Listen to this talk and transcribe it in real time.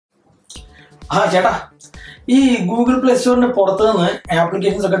ചേട്ടാ, ഈ Google play സ്റ്റോറിന് പുറത്ത് നിന്ന്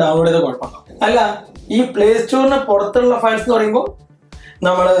ആപ്ലിക്കേഷൻസ് ഒക്കെ ഡൗൺലോഡ് ചെയ്ത കുഴപ്പമുണ്ടോ? അല്ല, ഈ പ്ലേ സ്റ്റോറിന് പുറത്തുള്ള ഫയൽസ് എന്ന് പറയുമ്പോൾ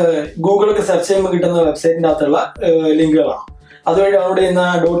നമ്മൾ ഗൂഗിളൊക്കെ സെർച്ച് ചെയ്യുമ്പോൾ കിട്ടുന്ന വെബ്സൈറ്റിൻ്റെ അകത്തുള്ള ലിങ്കുകളാണ്. അതുവഴി ഡൗൺലോഡ് ചെയ്യുന്ന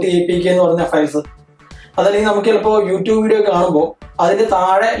 .apk എന്ന് പറഞ്ഞ ഫയൽസ്. അതല്ലെങ്കിൽ നമുക്ക് ചിലപ്പോൾ യൂട്യൂബ് വീഡിയോ കാണുമ്പോൾ അതിന്റെ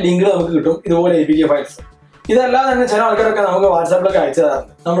താഴെ ലിങ്ക് നമുക്ക് കിട്ടും, ഇതുപോലെ APK ഫയൽസ്. ഇതല്ലാതെ തന്നെ ചില ആൾക്കാരൊക്കെ നമുക്ക് വാട്സാപ്പിലൊക്കെ അയച്ചു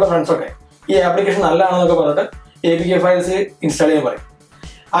തരാറുണ്ട്. നമ്മുടെ ഫ്രണ്ട്സൊക്കെ ഈ ആപ്ലിക്കേഷൻ നല്ലതാണെന്നൊക്കെ പറഞ്ഞിട്ട് APK ഫയൽസ് ഇൻസ്റ്റാൾ ചെയ്യാൻ പറയും.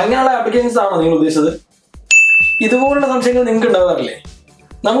 അങ്ങനെയുള്ള ആപ്ലിക്കേഷൻസ് ആണോ നിങ്ങൾ ഉദ്ദേശിച്ചത്? ഇതുപോലുള്ള സംശയങ്ങൾ നിങ്ങൾക്ക് ഉണ്ടാകാറില്ലേ?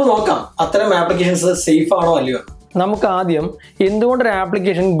 നമുക്ക് നോക്കാം അത്തരം ആപ്ലിക്കേഷൻസ് സേഫ് ആണോ അല്ലയോ. നമുക്ക് ആദ്യം എന്തുകൊണ്ടൊരു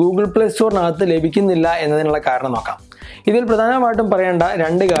ആപ്ലിക്കേഷൻ ഗൂഗിൾ പ്ലേ സ്റ്റോറിനകത്ത് ലഭിക്കുന്നില്ല എന്നതിനുള്ള കാരണം നോക്കാം. ഇതിൽ പ്രധാനമായിട്ടും പറയേണ്ട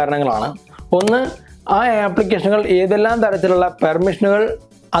രണ്ട് കാരണങ്ങളാണ്. ഒന്ന്, ആ ആപ്ലിക്കേഷനുകൾ ഏതെല്ലാം തരത്തിലുള്ള പെർമിഷനുകൾ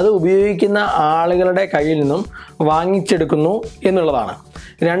അത് ഉപയോഗിക്കുന്ന ആളുകളുടെ കയ്യിൽ നിന്നും വാങ്ങിച്ചെടുക്കുന്നു എന്നുള്ളതാണ്.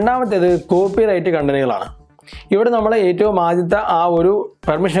 രണ്ടാമത്തേത് കോപ്പിറൈറ്റ് കണ്ടന്റുകളാണ്. ഇവിടെ നമ്മൾ ഏറ്റവും ആദ്യത്തെ ആ ഒരു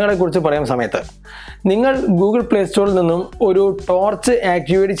പെർമിഷനുകളെ കുറിച്ച് പറയുന്ന സമയത്ത് നിങ്ങൾ ഗൂഗിൾ പ്ലേ സ്റ്റോറിൽ നിന്നും ഒരു ടോർച്ച്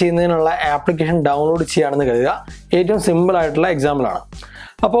ആക്ടിവേറ്റ് ചെയ്യുന്നതിനുള്ള ആപ്ലിക്കേഷൻ ഡൗൺലോഡ് ചെയ്യുകയാണെന്ന് കരുതുക. ഏറ്റവും സിമ്പിൾ ആയിട്ടുള്ള എക്സാമ്പിളാണ്.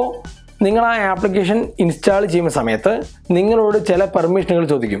 അപ്പോൾ നിങ്ങൾ ആ ആപ്ലിക്കേഷൻ ഇൻസ്റ്റാൾ ചെയ്യുന്ന സമയത്ത് നിങ്ങളോട് ചില പെർമിഷനുകൾ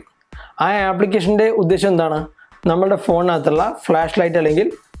ചോദിക്കും. ആ ആപ്ലിക്കേഷൻ്റെ ഉദ്ദേശം എന്താണ്? നമ്മളുടെ ഫോണിനകത്തുള്ള ഫ്ലാഷ് ലൈറ്റ് അല്ലെങ്കിൽ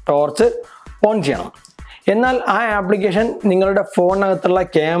ടോർച്ച് ഓൺ ചെയ്യണം. എന്നാൽ ആ ആപ്ലിക്കേഷൻ നിങ്ങളുടെ ഫോണിനകത്തുള്ള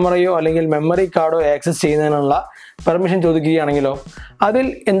ക്യാമറയോ അല്ലെങ്കിൽ മെമ്മറി കാർഡോ ആക്സസ് ചെയ്യുന്നതിനുള്ള പെർമിഷൻ ചോദിക്കുകയാണെങ്കിലോ അതിൽ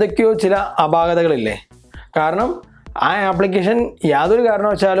എന്തൊക്കെയോ ചില അപാകതകളില്ലേ? കാരണം ആ ആപ്ലിക്കേഷൻ യാതൊരു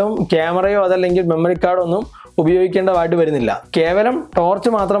കാരണവശാലും ക്യാമറയോ അതല്ലെങ്കിൽ മെമ്മറി കാർഡോ ഒന്നും ഉപയോഗിക്കേണ്ടതായിട്ട് വരുന്നില്ല. കേവലം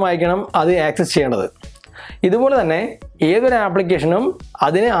ടോർച്ച് മാത്രമായിരിക്കണം അത് ആക്സസ് ചെയ്യേണ്ടത്. ഇതുപോലെ തന്നെ ഏതൊരു ആപ്ലിക്കേഷനും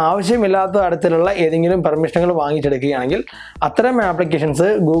അതിന് ആവശ്യമില്ലാത്ത തരത്തിലുള്ള ഏതെങ്കിലും പെർമിഷനുകൾ വാങ്ങിച്ചെടുക്കുകയാണെങ്കിൽ അത്തരം ആപ്ലിക്കേഷൻസ്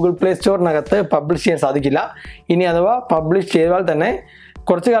ഗൂഗിൾ പ്ലേ സ്റ്റോറിനകത്ത് പബ്ലിഷ് ചെയ്യാൻ സാധിക്കില്ല. ഇനി അഥവാ പബ്ലിഷ് ചെയ്താൽ തന്നെ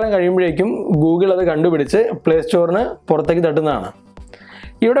കുറച്ചു കാലം കഴിയുമ്പോഴേക്കും ഗൂഗിൾ അത് കണ്ടുപിടിച്ച് പ്ലേ സ്റ്റോറിന് പുറത്തേക്ക് തട്ടുന്നതാണ്.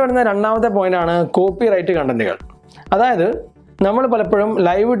 ഇവിടെ വരുന്ന രണ്ടാമത്തെ പോയിന്റാണ് കോപ്പിറൈറ്റ് കണ്ടന്റുകൾ. അതായത് നമ്മൾ പലപ്പോഴും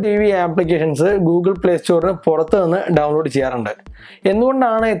live TV applications Google play സ്റ്റോറിന് പുറത്ത് നിന്ന് ഡൗൺലോഡ് ചെയ്യാറുണ്ട്.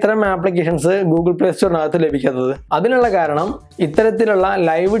 എന്തുകൊണ്ടാണ് ഇത്തരം ആപ്ലിക്കേഷൻസ് ഗൂഗിൾ പ്ലേ സ്റ്റോറിനകത്ത് ലഭിക്കാത്തത്? അതിനുള്ള കാരണം ഇത്തരത്തിലുള്ള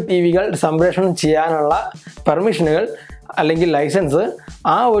ലൈവ് TVകൾ സംപ്രേഷണം ചെയ്യാനുള്ള പെർമിഷനുകൾ അല്ലെങ്കിൽ ലൈസൻസ്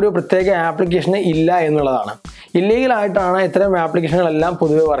ആ ഒരു പ്രത്യേക ആപ്ലിക്കേഷന് ഇല്ല എന്നുള്ളതാണ്. ഇല്ലീഗലായിട്ടാണ് ഇത്തരം ആപ്ലിക്കേഷനുകളെല്ലാം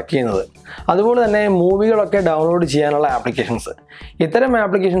പൊതുവെ വർക്ക് ചെയ്യുന്നത്. അതുപോലെ തന്നെ മൂവികളൊക്കെ ഡൗൺലോഡ് ചെയ്യാനുള്ള ആപ്ലിക്കേഷൻസ്, ഇത്തരം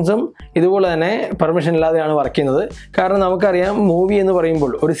ആപ്ലിക്കേഷൻസും ഇതുപോലെ തന്നെ പെർമിഷൻ ഇല്ലാതെയാണ് വർക്ക് ചെയ്യുന്നത്. കാരണം നമുക്കറിയാം മൂവി എന്ന്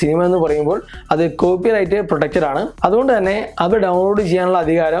പറയുമ്പോൾ, ഒരു സിനിമ എന്ന് പറയുമ്പോൾ അത് കോപ്പിറൈറ്റ് പ്രൊട്ടക്റ്റഡ് ആണ്. അതുകൊണ്ട് തന്നെ അത് ഡൗൺലോഡ് ചെയ്യാനുള്ള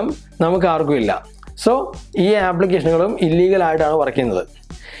അധികാരം നമുക്ക് ആർക്കും ഇല്ല. സോ ഈ ആപ്ലിക്കേഷനുകളും ഇല്ലീഗലായിട്ടാണ് വർക്ക് ചെയ്യുന്നത്.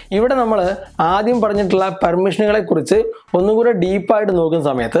 ഇവിടെ നമ്മൾ ആദ്യം പറഞ്ഞിട്ടുള്ള പെർമിഷനുകളെ കുറിച്ച് ഒന്നുകൂടെ ഡീപ്പായിട്ട് നോക്കുന്ന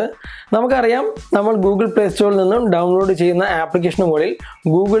സമയത്ത് നമുക്കറിയാം നമ്മൾ ഗൂഗിൾ പ്ലേ സ്റ്റോറിൽ നിന്നും ഡൗൺലോഡ് ചെയ്യുന്ന ആപ്ലിക്കേഷന് മുകളിൽ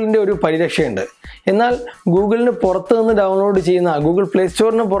ഗൂഗിളിൻ്റെ ഒരു പരിരക്ഷയുണ്ട്. എന്നാൽ ഗൂഗിളിന് പുറത്ത് നിന്ന് ഡൗൺലോഡ് ചെയ്യുന്ന, ഗൂഗിൾ പ്ലേ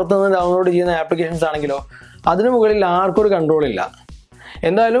സ്റ്റോറിന് പുറത്ത് നിന്ന് ഡൗൺലോഡ് ചെയ്യുന്ന ആപ്ലിക്കേഷൻസ് ആണെങ്കിലോ അതിന് മുകളിൽ ആർക്കൊരു കൺട്രോളില്ല.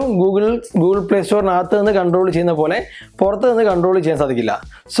 എന്തായാലും ഗൂഗിൾ പ്ലേ സ്റ്റോറിനകത്ത് നിന്ന് കൺട്രോൾ ചെയ്യുന്ന പോലെ പുറത്ത് നിന്ന് കൺട്രോൾ ചെയ്യാൻ സാധിക്കില്ല.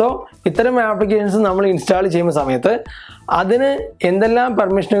 സോ ഇത്തരം ആപ്ലിക്കേഷൻസ് നമ്മൾ ഇൻസ്റ്റാൾ ചെയ്യുന്ന സമയത്ത് അതിന് എന്തെല്ലാം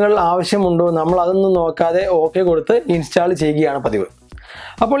പെർമിഷനുകൾ ആവശ്യമുണ്ടോ നമ്മൾ അതൊന്നും നോക്കാതെ ഓക്കെ കൊടുത്ത് ഇൻസ്റ്റാൾ ചെയ്യുകയാണ് പതിവ്.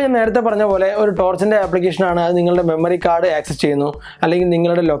 അപ്പോൾ ഞാൻ നേരത്തെ പറഞ്ഞ പോലെ ഒരു ടോർച്ചിൻ്റെ ആപ്ലിക്കേഷനാണ്, അത് നിങ്ങളുടെ മെമ്മറി കാർഡ് ആക്സസ് ചെയ്യുന്നു അല്ലെങ്കിൽ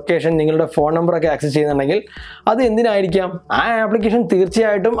നിങ്ങളുടെ ലൊക്കേഷൻ, നിങ്ങളുടെ ഫോൺ നമ്പറൊക്കെ ആക്സസ് ചെയ്യുന്നുണ്ടെങ്കിൽ അത് എന്തിനായിരിക്കാം? ആ ആപ്ലിക്കേഷൻ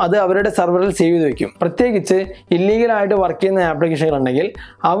തീർച്ചയായിട്ടും അത് അവരുടെ സെർവറിൽ സേവ് ചെയ്ത് വെക്കും. പ്രത്യേകിച്ച് ഇല്ലീഗലായിട്ട് വർക്ക് ചെയ്യുന്ന ആപ്ലിക്കേഷനുകൾ ഉണ്ടെങ്കിൽ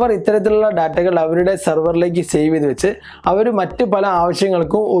അവർ ഇത്തരത്തിലുള്ള ഡാറ്റകൾ അവരുടെ സെർവറിലേക്ക് സേവ് ചെയ്ത് വെച്ച് അവർ മറ്റ് പല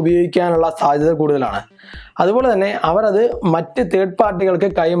ആവശ്യങ്ങൾക്കും ഉപയോഗിക്കാനുള്ള സാധ്യത കൂടുതലാണ്. അതുപോലെ തന്നെ അവർ അത് മറ്റ് തേർഡ് പാർട്ടികൾക്ക്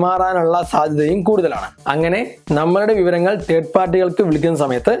കൈമാറാനുള്ള സാധ്യതയും കൂടുതലാണ്. അങ്ങനെ നമ്മളുടെ വിവരങ്ങൾ തേർഡ് പാർട്ടികൾക്ക് വിളിക്കുന്ന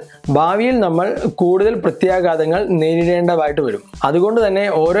സമയത്ത് ഭാവിയിൽ നമ്മൾ കൂടുതൽ പ്രത്യാഘാതങ്ങൾ നേരിടേണ്ടതായിട്ട് വരും. അതുകൊണ്ട് തന്നെ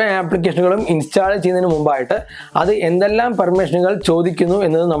ഓരോ ആപ്ലിക്കേഷനുകളും ഇൻസ്റ്റാൾ ചെയ്യുന്നതിന് മുമ്പായിട്ട് അത് എന്തെല്ലാം പെർമിഷനുകൾ ചോദിക്കുന്നു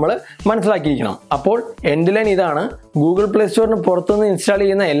എന്നത് നമ്മൾ മനസ്സിലാക്കിയിരിക്കണം. അപ്പോൾ എൻ്റെ ലൈൻ ഇതാണ്: ഗൂഗിൾ പ്ലേ സ്റ്റോറിന് പുറത്തുനിന്ന് ഇൻസ്റ്റാൾ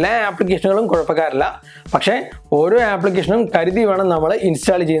ചെയ്യുന്ന എല്ലാ ആപ്ലിക്കേഷനുകളും കുഴപ്പക്കാരല്ല. പക്ഷേ ഓരോ ആപ്ലിക്കേഷനും കരുതി വേണം നമ്മൾ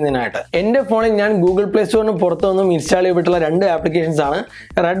ഇൻസ്റ്റാൾ ചെയ്യുന്നതിനായിട്ട്. എൻ്റെ ഫോണിൽ ഞാൻ ഗൂഗിൾ പ്ലേ സ്റ്റോറിന് പുറത്തുനിന്നും ഇൻസ്റ്റാൾ ചെയ്തിട്ടുള്ള രണ്ട് ആപ്ലിക്കേഷൻസ് ആണ്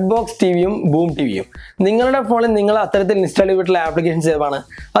റെഡ് ബോക്സ് TVയും ബൂം TVയും. നിങ്ങളുടെ ഫോണിൽ നിങ്ങൾ അത്തരത്തിൽ ഇൻസ്റ്റാൾ ചെയ്തിട്ടുള്ള ആപ്ലിക്കേഷൻസ് ഏതാണ്?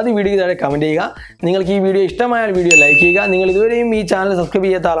 അത് വീഡിയോയ്ക്ക് താഴെ കമൻറ്റ് ചെയ്യുക. നിങ്ങൾക്ക് ഈ വീഡിയോ ഇഷ്ടമായാൽ വീഡിയോ ലൈക്ക് ചെയ്യുക. നിങ്ങൾ ഇതുവരെയും ഈ ചാനൽ സബ്സ്ക്രൈബ്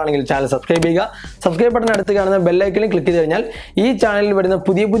ചെയ്യാത്ത ആളാണെങ്കിൽ ചാനൽ സബ്സ്ക്രൈബ് ചെയ്യുക. സബ്സ്ക്രൈബ് ബട്ടൺ അടുത്ത് കാണുന്ന ബെല്ലൈക്കണിൽ ക്ലിക്ക് ചെയ്ത് കഴിഞ്ഞാൽ ഈ ചാനലിൽ വരുന്ന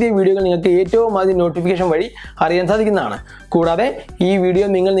പുതിയ വീഡിയോകൾ നിങ്ങൾക്ക് ഏറ്റവും ആദ്യം നോട്ടിഫിക്കേഷൻ വഴി അറിയാൻ സാധിക്കുന്നതാണ്. കൂടാതെ ഈ വീഡിയോ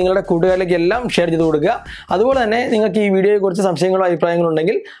നിങ്ങളുടെ കൂട്ടുകാരിലേക്ക് എല്ലാം ഷെയർ ചെയ്ത് കൊടുക്കുക. അതുപോലെ തന്നെ നിങ്ങൾക്ക് ഈ വീഡിയോയെക്കുറിച്ച് സംശയങ്ങളോ അഭിപ്രായങ്ങളോ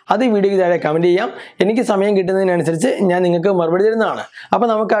ഉണ്ടെങ്കിൽ അത് വീഡിയോയ്ക്ക് താഴെ കമൻറ്റ് ചെയ്യാം. എനിക്ക് സമയം കിട്ടുന്നതിനനുസരിച്ച് ഞാൻ നിങ്ങൾക്ക് മറുപടി തരുന്നതാണ്. അപ്പോൾ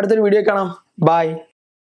നമുക്ക് അടുത്തൊരു വീഡിയോ കാണാം. ബൈ.